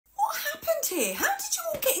here? How did you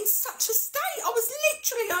all get in such a state? I was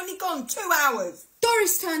literally only gone 2 hours.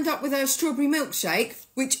 Doris turned up with her strawberry milkshake,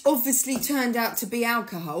 which obviously turned out to be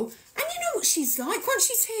alcohol. And you know what she's like. Once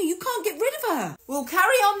she's here, you can't get rid of her. We'll carry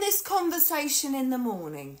on this conversation in the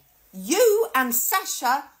morning. You and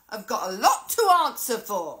Sasha have got a lot to answer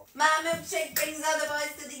for. My milkshake brings other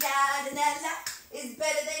boys to the yard and their luck is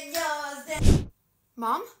better than yours.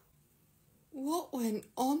 Mum? What went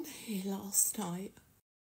on here last night?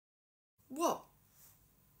 What?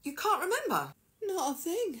 You can't remember? Not a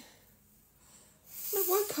thing. I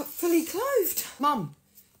woke up fully clothed. Mum,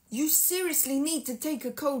 you seriously need to take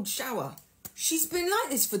a cold shower. She's been like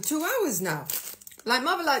this for 2 hours now. Like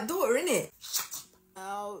mother, like daughter, innit? Shut up.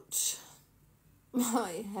 Ouch.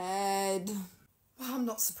 My head. Well, I'm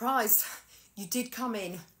not surprised. You did come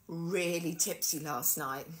in really tipsy last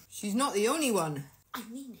night. She's not the only one. I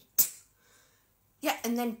mean it. Yeah,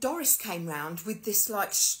 and then Doris came round with this,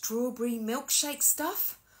 like, strawberry milkshake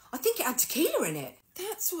stuff. I think it had tequila in it.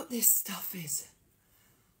 That's what this stuff is.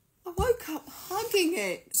 I woke up hugging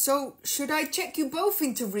it. So, should I check you both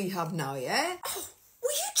into rehab now, yeah? Oh,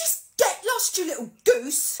 will you just get lost, you little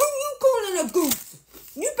goose? Who you calling a goose?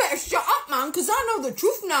 You better shut up, man, because I know the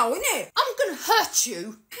truth now, innit? I'm going to hurt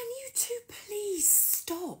you. Can you two please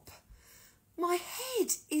stop? My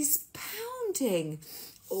head is pounding.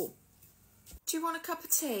 Oh. Do you want a cup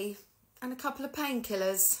of tea and a couple of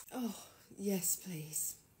painkillers? Oh, yes,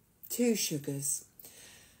 please. 2 sugars.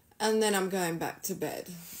 And then I'm going back to bed.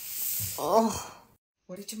 Oh.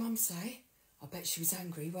 What did your mum say? I bet she was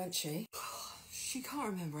angry, weren't she? She can't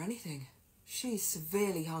remember anything. She's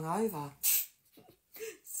severely hungover.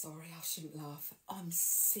 Sorry, I shouldn't laugh. I'm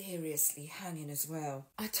seriously hanging as well.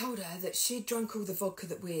 I told her that she'd drunk all the vodka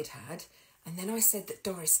that we'd had, and then I said that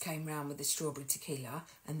Doris came round with the strawberry tequila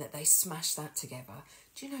and that they smashed that together.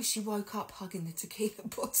 Do you know she woke up hugging the tequila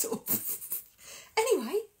bottle?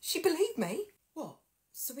 Anyway, she believed me. What?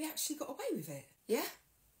 So we actually got away with it? Yeah,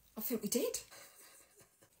 I think we did.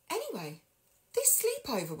 Anyway, this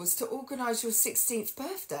sleepover was to organise your 16th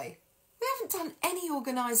birthday. We haven't done any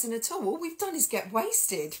organising at all. All we've done is get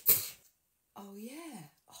wasted. Oh, yeah.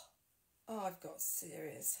 Oh, I've got a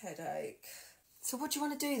serious headache. So what do you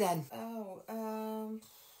want to do then? Oh,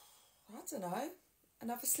 I don't know.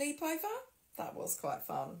 Another sleepover? That was quite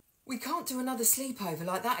fun. We can't do another sleepover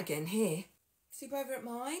like that again here. Sleepover at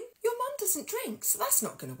mine? Your mum doesn't drink, so that's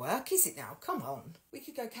not going to work, is it now? Come on. We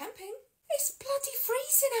could go camping. It's bloody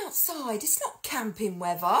freezing outside. It's not camping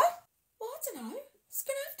weather. Well, I don't know. It's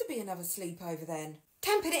going to have to be another sleepover then.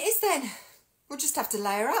 Camping it is then. We'll just have to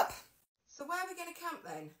layer up. So where are we going to camp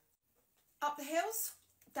then? Up the hills?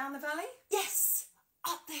 Down the valley? Yes,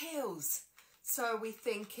 up the hills. So are we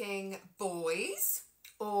thinking boys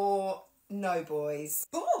or no boys?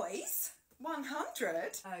 Boys?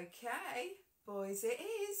 100? Okay, boys it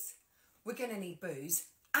is. We're going to need booze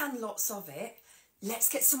and lots of it. Let's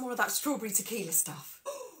get some more of that strawberry tequila stuff.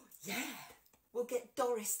 Oh, yeah. We'll get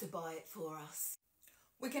Doris to buy it for us.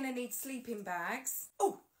 We're going to need sleeping bags.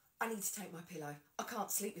 Oh, I need to take my pillow. I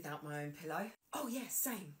can't sleep without my own pillow. Oh, yeah,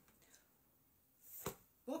 same.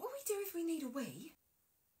 What will we do if we need a wee?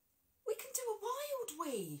 We can do a wild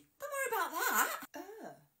wee. Don't worry about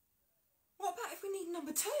that. What about if we need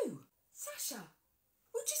number 2? Sasha,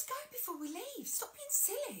 we'll just go before we leave. Stop being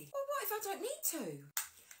silly. Well, what if I don't need to?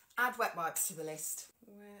 Add wet wipes to the list.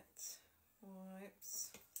 Wet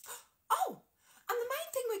wipes. Oh, and the main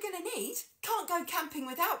thing we're going to need, can't go camping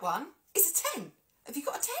without one, is a tent. Have you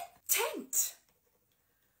got a tent? Tent?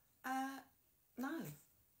 No.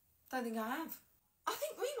 Don't think I have. I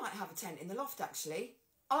think we might have a tent in the loft, actually.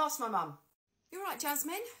 I'll ask my mum. You're right,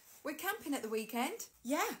 Jasmine. We're camping at the weekend.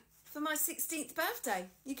 Yeah, for my 16th birthday.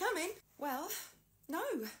 You coming? Well, no,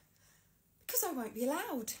 because I won't be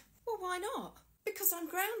allowed. Well, why not? Because I'm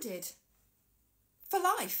grounded. For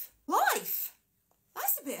life. Life?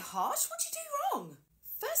 That's a bit harsh. What'd you do wrong?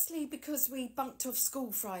 Firstly, because we bunked off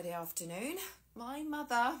school Friday afternoon. My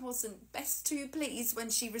mother wasn't best too pleased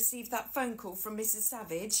when she received that phone call from Mrs.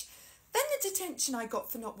 Savage. Then the detention I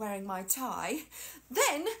got for not wearing my tie.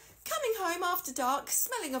 Then coming home after dark,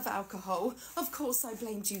 smelling of alcohol. Of course I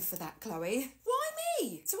blamed you for that, Chloe. Why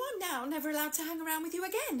me? So I'm now never allowed to hang around with you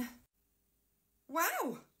again.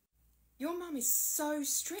 Wow. Your mum is so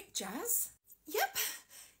strict, Jazz. Yep.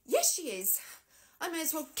 Yes, she is. I may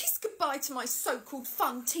as well kiss goodbye to my so-called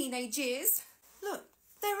fun teenage years. Look,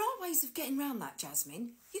 there are ways of getting round that,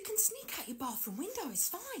 Jasmine. You can sneak out your bathroom window, it's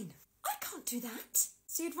fine. I can't do that.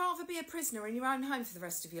 So you'd rather be a prisoner in your own home for the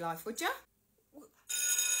rest of your life, would you?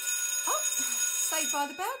 Oh, saved by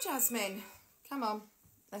the bell, Jasmine. Come on,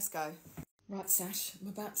 let's go. Right, Sash, I'm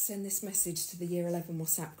about to send this message to the Year 11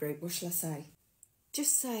 WhatsApp group. What shall I say?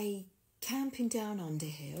 Just say, camping down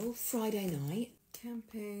Underhill, Friday night.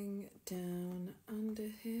 Camping down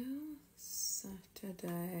Underhill,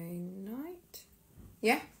 Saturday night.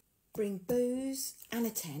 Yeah? Bring booze and a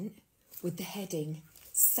tent with the heading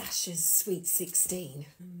Sasha's Sweet 16.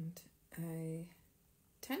 And a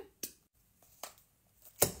tent.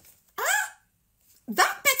 Ah!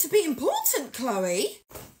 That better be important, Chloe.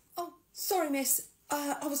 Oh, sorry, miss.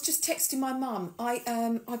 I was just texting my mum.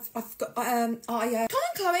 Come on,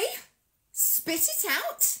 Chloe. Spit it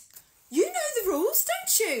out. You know the rules,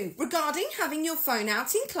 don't you, regarding having your phone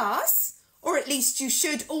out in class? Or at least you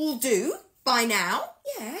should all do by now.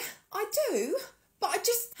 Yeah, I do. But I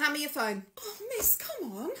just... Hand me your phone. Oh, miss,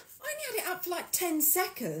 come on. I only had it out for like 10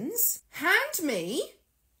 seconds. Hand me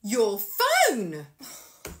your phone.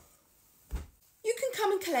 You can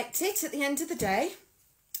come and collect it at the end of the day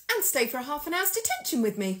and stay for a half an hour's detention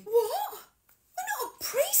with me. What? We're not at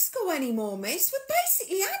preschool anymore, miss. We're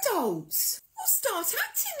basically adults. We'll start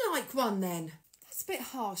acting like one then. That's a bit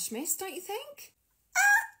harsh, miss, don't you think?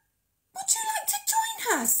 Would you like to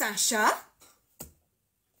join her, Sasha?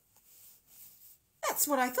 That's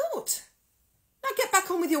what I thought. Now get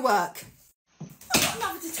back on with your work. I've got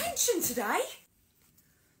another detention today.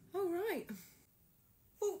 Oh, right.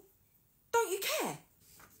 Well, don't you care?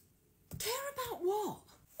 Care about what?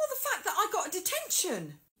 Well, the fact that I got a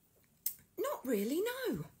detention. Not really,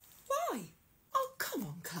 no. Why? Oh, come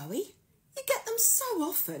on, Chloe. You get them so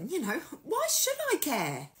often, you know. Why should I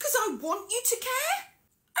care? Because I want you to care.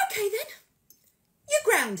 Okay, then. You're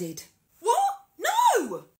grounded. What? No!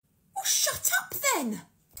 Well, shut up, then.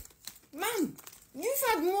 Man, you've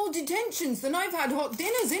had more detentions than I've had hot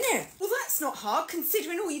dinners, innit? Well, that's not hard,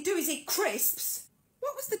 considering all you do is eat crisps.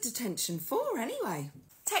 What was the detention for, anyway?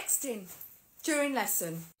 Texting. During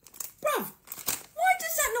lesson. Bruv, why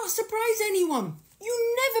does that not surprise anyone?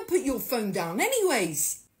 You never put your phone down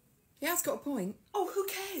anyways. Yeah, it's got a point. Oh, who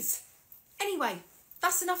cares? Anyway,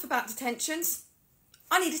 that's enough about detentions.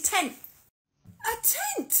 I need a tent. A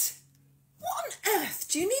tent? What on earth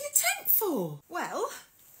do you need a tent for? Well,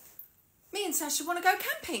 me and Sasha want to go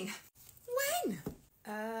camping. When?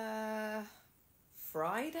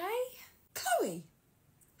 Friday? Chloe,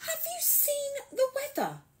 have you seen the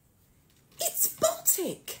weather? It's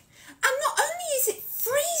Baltic. And not only is it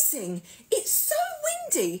freezing, it's so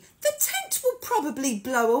windy, the tent will probably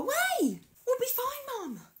blow away. We'll be fine,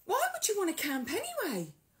 Mum. Why would you want to camp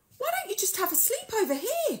anyway? Why don't you just have a sleep over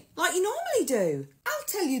here, like you normally do? I'll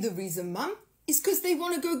tell you the reason, Mum. It's because they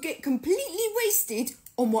want to go get completely wasted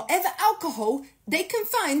on whatever alcohol they can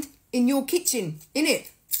find in your kitchen, innit?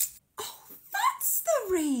 Oh, that's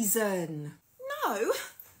the reason. No.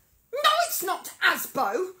 No, it's not,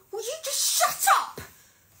 Asbo. Will you just shut up?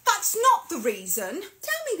 That's not the reason.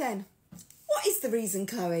 Tell me then. What is the reason,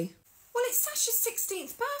 Chloe? Well, it's Sasha's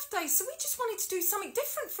 16th birthday, so we just wanted to do something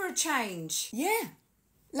different for a change. Yeah.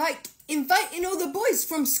 Like inviting all the boys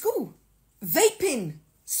from school. Vaping,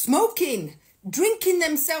 smoking, drinking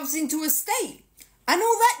themselves into a state. And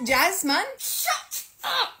all that jazz, man. Shut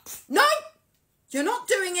up! No, you're not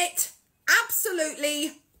doing it.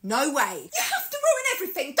 Absolutely no way. You have to ruin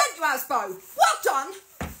everything, don't you, Asbo? Well done.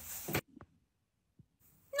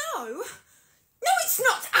 No. No, it's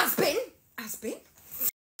not, Asbin. Asbin?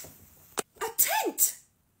 A tent?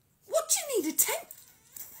 What do you need a tent